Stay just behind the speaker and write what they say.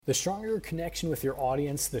The stronger your connection with your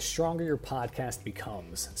audience, the stronger your podcast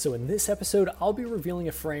becomes. So in this episode, I'll be revealing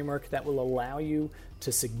a framework that will allow you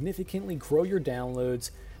to significantly grow your downloads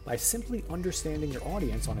by simply understanding your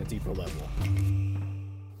audience on a deeper level.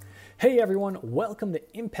 Hey everyone, welcome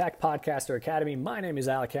to Impact Podcaster Academy. My name is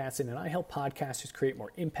Alec Hansen, and I help podcasters create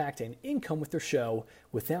more impact and income with their show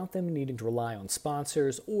without them needing to rely on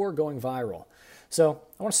sponsors or going viral. So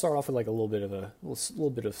I want to start off with a little bit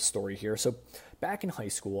of a story here. So back in high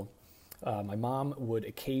school, my mom would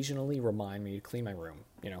occasionally remind me to clean my room.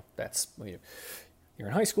 You know, you're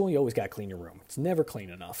in high school, you always got to clean your room. It's never clean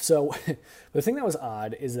enough. So the thing that was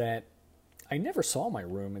odd is that I never saw my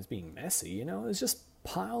room as being messy. You know, it was just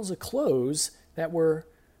piles of clothes that were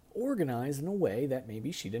organized in a way that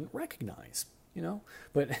maybe she didn't recognize, you know?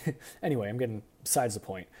 But anyway, I'm getting besides the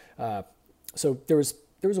point. So there was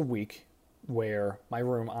a week where my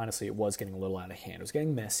room, honestly, it was getting a little out of hand. It was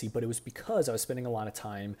getting messy, but it was because I was spending a lot of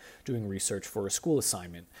time doing research for a school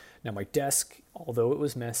assignment. Now, my desk, although it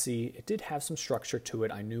was messy, it did have some structure to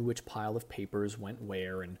it. I knew which pile of papers went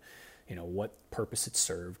where and, you know, what purpose it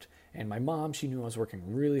served. And my mom, she knew I was working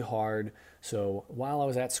really hard. So while I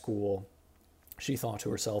was at school, she thought to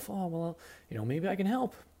herself, oh, well, you know, maybe I can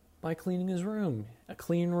help by cleaning his room. A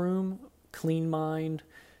clean room, clean mind,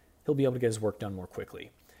 he'll be able to get his work done more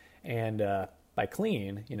quickly. And by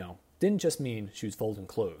clean, you know, didn't just mean she was folding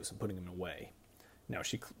clothes and putting them away. No,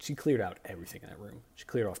 she cleared out everything in that room. She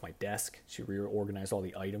cleared off my desk. She reorganized all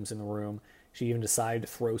the items in the room. She even decided to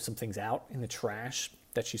throw some things out in the trash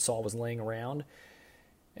that she saw was laying around.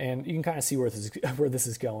 And you can kind of see where this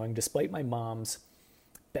is going. Despite my mom's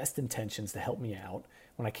best intentions to help me out,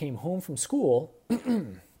 when I came home from school,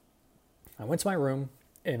 I went to my room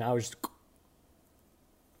and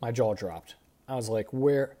my jaw dropped. I was like,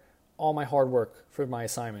 where all my hard work for my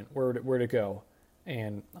assignment, where'd it go?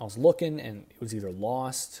 And I was looking and it was either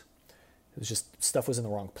lost, it was just stuff was in the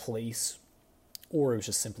wrong place, or it was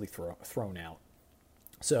just simply thrown out.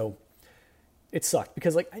 So it sucked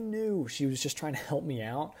because I knew she was just trying to help me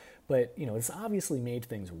out, but you know, this obviously made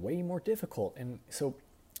things way more difficult. And so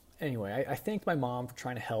anyway, I thanked my mom for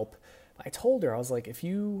trying to help. I told her, I was like, if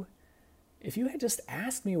you had just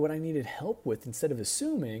asked me what I needed help with instead of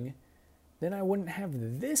assuming, then I wouldn't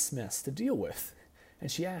have this mess to deal with. And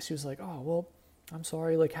she was like, oh, well, I'm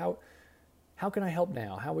sorry. How can I help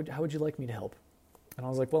now? How would you like me to help? And I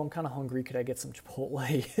was like, well, I'm kind of hungry. Could I get some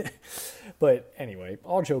Chipotle? But anyway,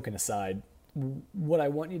 all joking aside, what I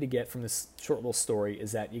want you to get from this short little story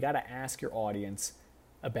is that you got to ask your audience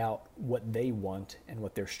about what they want and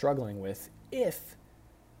what they're struggling with if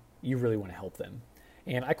you really want to help them.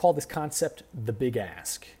 And I call this concept the big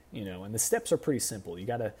ask, you know, and the steps are pretty simple. You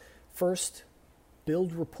got to first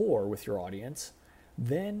build rapport with your audience.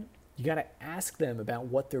 Then you got to ask them about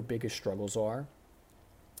what their biggest struggles are.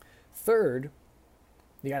 Third,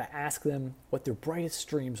 you got to ask them what their brightest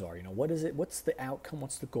dreams are. You know, what is it? What's the outcome?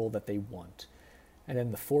 What's the goal that they want? And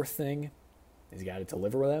then the fourth thing is you got to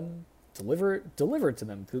deliver it to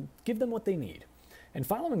them, to give them what they need. And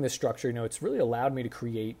following this structure, you know, it's really allowed me to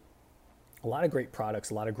create a lot of great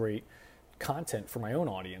products, a lot of great content for my own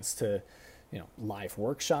audience to, you know, live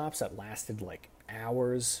workshops that lasted like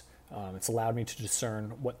hours. It's allowed me to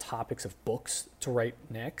discern what topics of books to write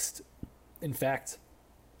next. In fact,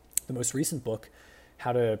 the most recent book,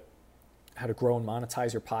 How to grow and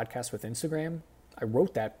monetize your podcast with Instagram. I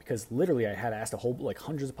wrote that because literally I had asked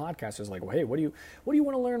hundreds of podcasters well, hey, what do you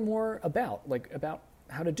want to learn more about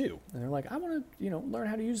how to do? And they're like, I want to, you know, learn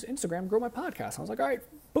how to use Instagram, grow my podcast. And I was like, all right,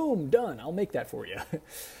 boom, done. I'll make that for you.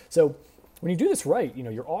 So when you do this right, you know,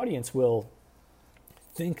 your audience will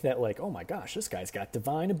think that oh my gosh, this guy's got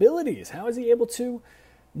divine abilities. How is he able to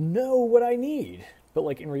know what I need? But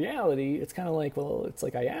in reality, it's kind of well, it's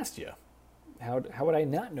like I asked you. How would I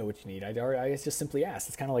not know what you need? I just simply asked.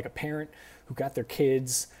 It's kind of like a parent who got their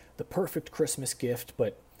kids the perfect Christmas gift,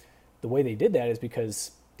 but the way they did that is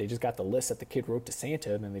because they just got the list that the kid wrote to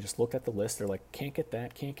Santa, and then they just looked at the list. They're like, can't get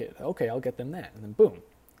that, can't get, okay, I'll get them that. And then boom,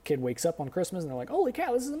 kid wakes up on Christmas and they're like, holy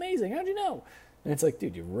cow, this is amazing. How'd you know? And it's like,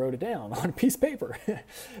 dude, you wrote it down on a piece of paper.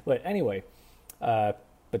 But anyway, but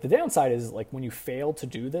the downside is when you fail to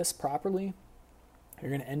do this properly, you're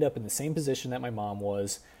going to end up in the same position that my mom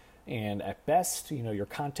was. And at best, you know, your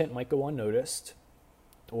content might go unnoticed,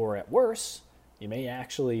 or at worst, you may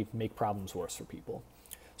actually make problems worse for people.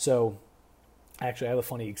 So actually, I have a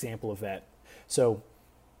funny example of that. So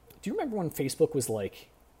do you remember when Facebook was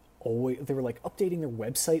always, they were updating their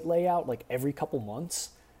website layout every couple months?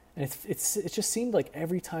 And it just seemed like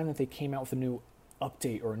every time that they came out with a new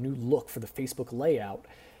update or a new look for the Facebook layout,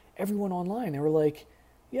 everyone online, they were like,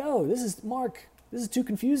 yo, this is Mark. this is too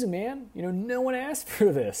confusing, man. No one asked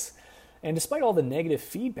for this. And despite all the negative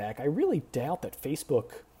feedback, I really doubt that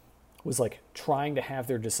Facebook was like trying to have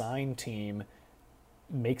their design team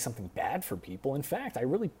make something bad for people. In fact, I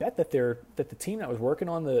really bet that the team that was working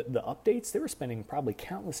on the updates, they were spending probably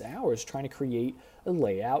countless hours trying to create a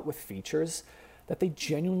layout with features that they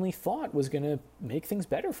genuinely thought was going to make things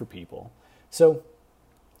better for people. So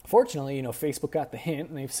fortunately, Facebook got the hint,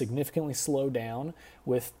 and they've significantly slowed down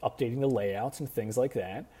with updating the layouts and things like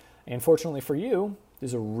that. And fortunately for you,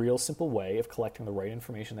 there's a real simple way of collecting the right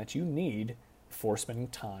information that you need before spending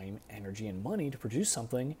time, energy, and money to produce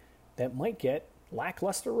something that might get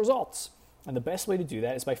lackluster results. And the best way to do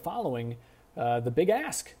that is by following the big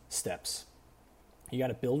ask steps. You got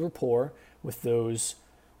to build rapport with those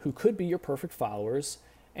who could be your perfect followers,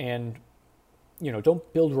 and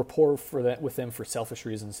don't build rapport with them for selfish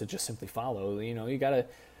reasons to just simply follow. You gotta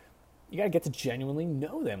get to genuinely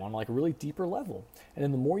know them on like a really deeper level. And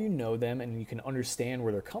then the more you know them and you can understand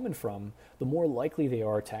where they're coming from, the more likely they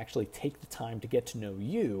are to actually take the time to get to know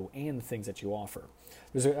you and the things that you offer.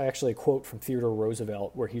 There's actually a quote from Theodore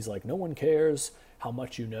Roosevelt where he's like, "No one cares how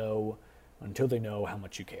much you know until they know how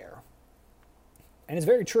much you care." And it's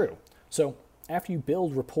very true. So after you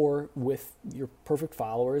build rapport with your perfect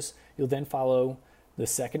followers, you'll then follow the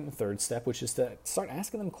second and third step, which is to start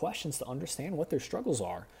asking them questions to understand what their struggles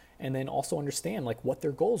are, and then also understand like what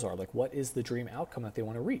their goals are, like what is the dream outcome that they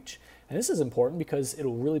want to reach. And this is important because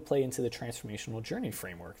it'll really play into the transformational journey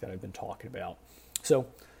framework that I've been talking about. So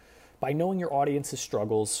by knowing your audience's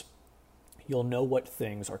struggles, you'll know what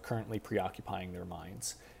things are currently preoccupying their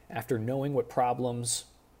minds. After knowing what problems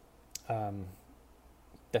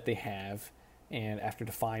that they have, and after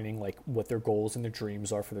defining like what their goals and their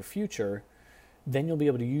dreams are for their future, then you'll be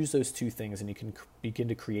able to use those two things, and you can begin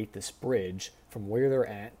to create this bridge from where they're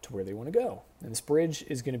at to where they want to go. And this bridge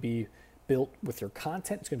is going to be built with your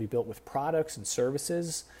content. It's going to be built with products and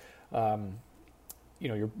services. You're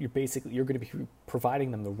going to be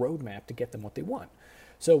providing them the roadmap to get them what they want.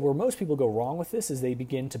 So where most people go wrong with this is they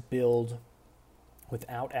begin to build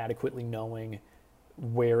without adequately knowing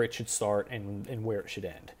where it should start and where it should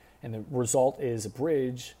end. And the result is a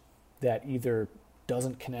bridge that either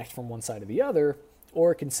doesn't connect from one side to the other,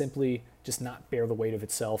 or it can simply just not bear the weight of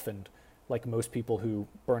itself, and like most people who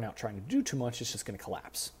burn out trying to do too much, it's just going to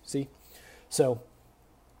collapse. See? So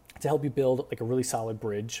to help you build like a really solid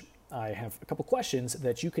bridge, I have a couple questions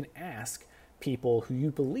that you can ask people who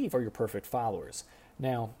you believe are your perfect followers.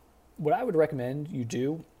 Now, what I would recommend you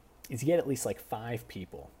do is get at least like 5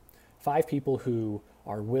 people who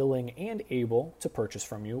are willing and able to purchase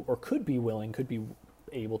from you, or could be willing, could be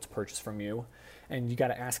able to purchase from you. And you got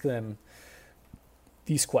to ask them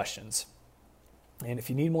these questions. And if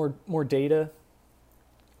you need more data,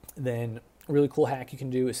 then a really cool hack you can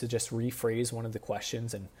do is to just rephrase one of the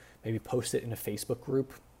questions and maybe post it in a Facebook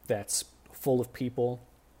group that's full of people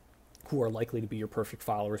who are likely to be your perfect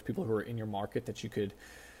followers, people who are in your market that you could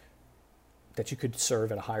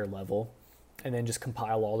serve at a higher level, and then just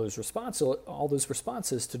compile all those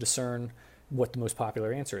responses to discern what the most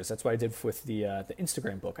popular answer is. That's what I did with the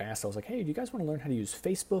Instagram book. I was like, hey, do you guys want to learn how to use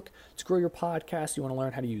Facebook to grow your podcast? Do you want to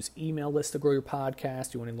learn how to use email lists to grow your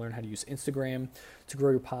podcast? Do you want to learn how to use Instagram to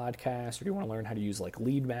grow your podcast? Or do you want to learn how to use like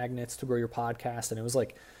lead magnets to grow your podcast? And it was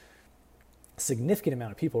like a significant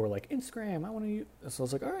amount of people were like, Instagram, I want to use. So I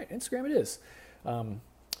was like, all right, Instagram it is.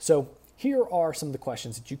 So here are some of the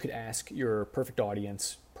questions that you could ask your perfect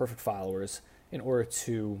audience, perfect followers, in order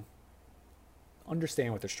to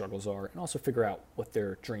understand what their struggles are and also figure out what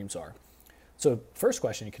their dreams are. So first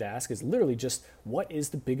question you could ask is literally just, what is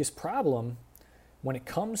the biggest problem when it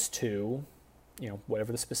comes to,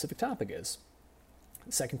 whatever the specific topic is?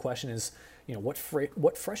 The second question is,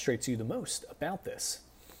 what frustrates you the most about this?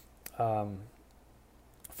 Another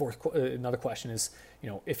question is,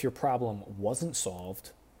 if your problem wasn't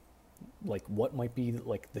solved, like what might be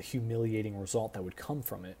like the humiliating result that would come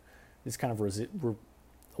from it? This kind of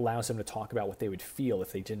allows them to talk about what they would feel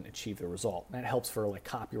if they didn't achieve the result. And that helps for like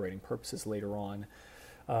copywriting purposes later on.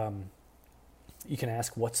 You can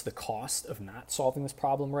ask, what's the cost of not solving this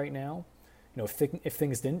problem right now? If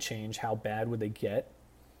things didn't change, how bad would they get?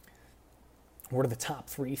 What are the top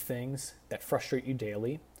 3 things that frustrate you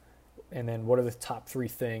daily? And then what are the top 3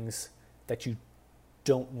 things that you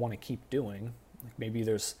don't want to keep doing? Like maybe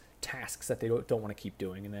there's tasks that they don't want to keep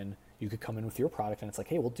doing, and then you could come in with your product and it's like,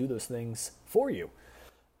 hey, we'll do those things for you.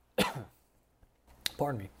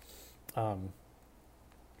 Pardon me.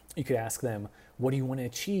 You could ask them, what do you want to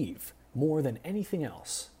achieve more than anything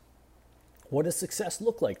else? What does success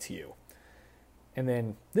look like to you? And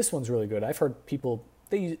then this one's really good. I've heard people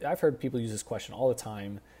use this question all the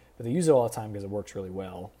time. but they use it all the time because it works really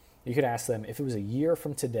well. You could ask them, if it was a year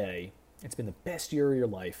from today, it's been the best year of your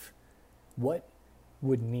life, what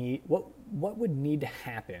would need to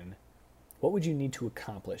happen? What would you need to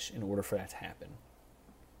accomplish in order for that to happen?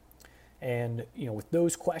 And with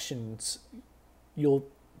those questions, you'll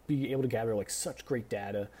be able to gather like such great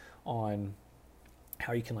data on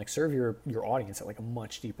how you can like serve your audience at like a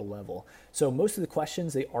much deeper level. So most of the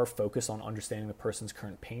questions, they are focused on understanding the person's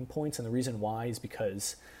current pain points. And the reason why is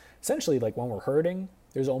because essentially like when we're hurting,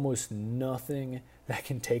 there's almost nothing that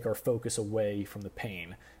can take our focus away from the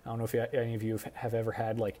pain. I don't know if any of you have ever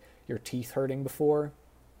had like your teeth hurting before.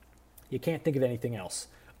 You can't think of anything else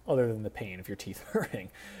other than the pain of your teeth hurting.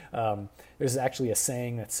 There's actually a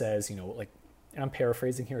saying that says, like, and I'm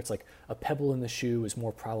paraphrasing here, it's like a pebble in the shoe is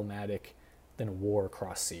more problematic than a war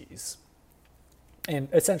across seas. And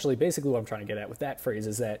essentially, basically what I'm trying to get at with that phrase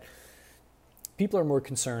is that people are more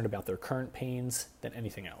concerned about their current pains than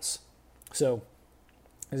anything else. So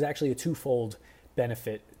there's actually a twofold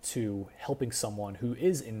benefit to helping someone who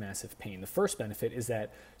is in massive pain. The first benefit is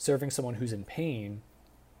that serving someone who's in pain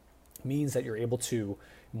means that you're able to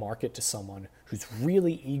market to someone who's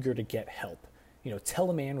really eager to get help. Tell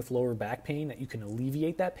a man with lower back pain that you can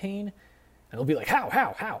alleviate that pain, and they'll be like,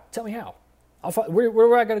 how? Tell me how. Where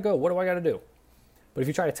do I got to go? What do I got to do? But if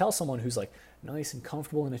you try to tell someone who's like nice and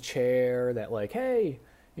comfortable in a chair that like, hey,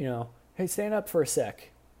 stand up for a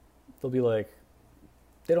sec, they'll be like,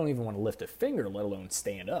 they don't even want to lift a finger, let alone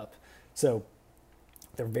stand up. So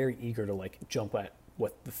they're very eager to like jump at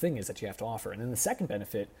what the thing is that you have to offer. And then the second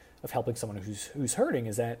benefit of helping someone who's hurting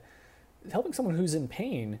is that helping someone who's in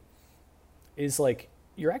pain is like,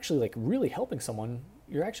 you're actually like really helping someone.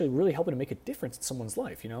 You're actually really helping to make a difference in someone's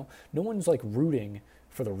life. No one's like rooting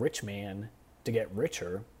for the rich man to get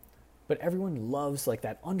richer, but everyone loves like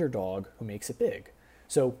that underdog who makes it big.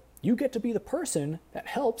 So you get to be the person that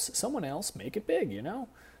helps someone else make it big,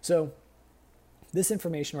 So this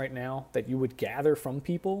information right now that you would gather from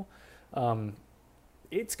people,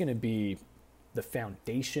 it's going to be the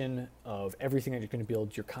foundation of everything that you're going to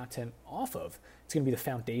build your content off of. It's going to be the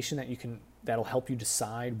foundation that'll help you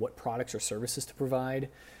decide what products or services to provide.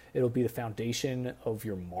 It'll be the foundation of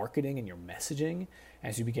your marketing and your messaging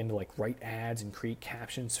as you begin to like write ads and create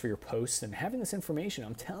captions for your posts. And having this information,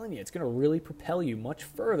 I'm telling you, it's going to really propel you much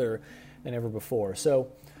further than ever before.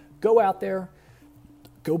 So go out there,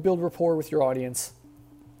 go build rapport with your audience,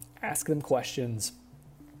 ask them questions,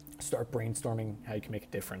 start brainstorming how you can make a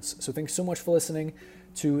difference. So thanks so much for listening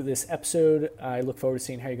to this episode. I look forward to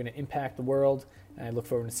seeing how you're going to impact the world, and I look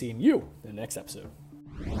forward to seeing you in the next episode.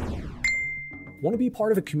 Want to be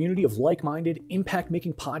part of a community of like-minded,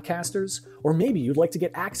 impact-making podcasters? Or maybe you'd like to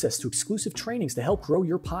get access to exclusive trainings to help grow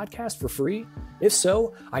your podcast for free? If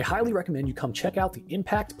so, I highly recommend you come check out the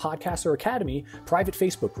Impact Podcaster Academy private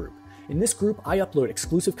Facebook group. In this group, I upload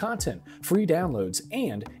exclusive content, free downloads,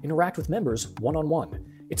 and interact with members one-on-one.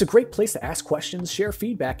 It's a great place to ask questions, share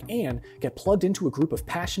feedback, and get plugged into a group of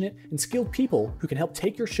passionate and skilled people who can help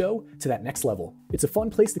take your show to that next level. It's a fun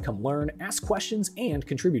place to come learn, ask questions, and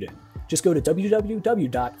contribute in. Just go to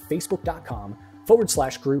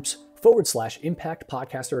www.facebook.com/groups/Impact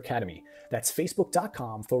Podcaster Academy. That's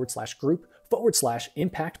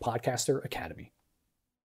facebook.com/group/Impact Podcaster Academy.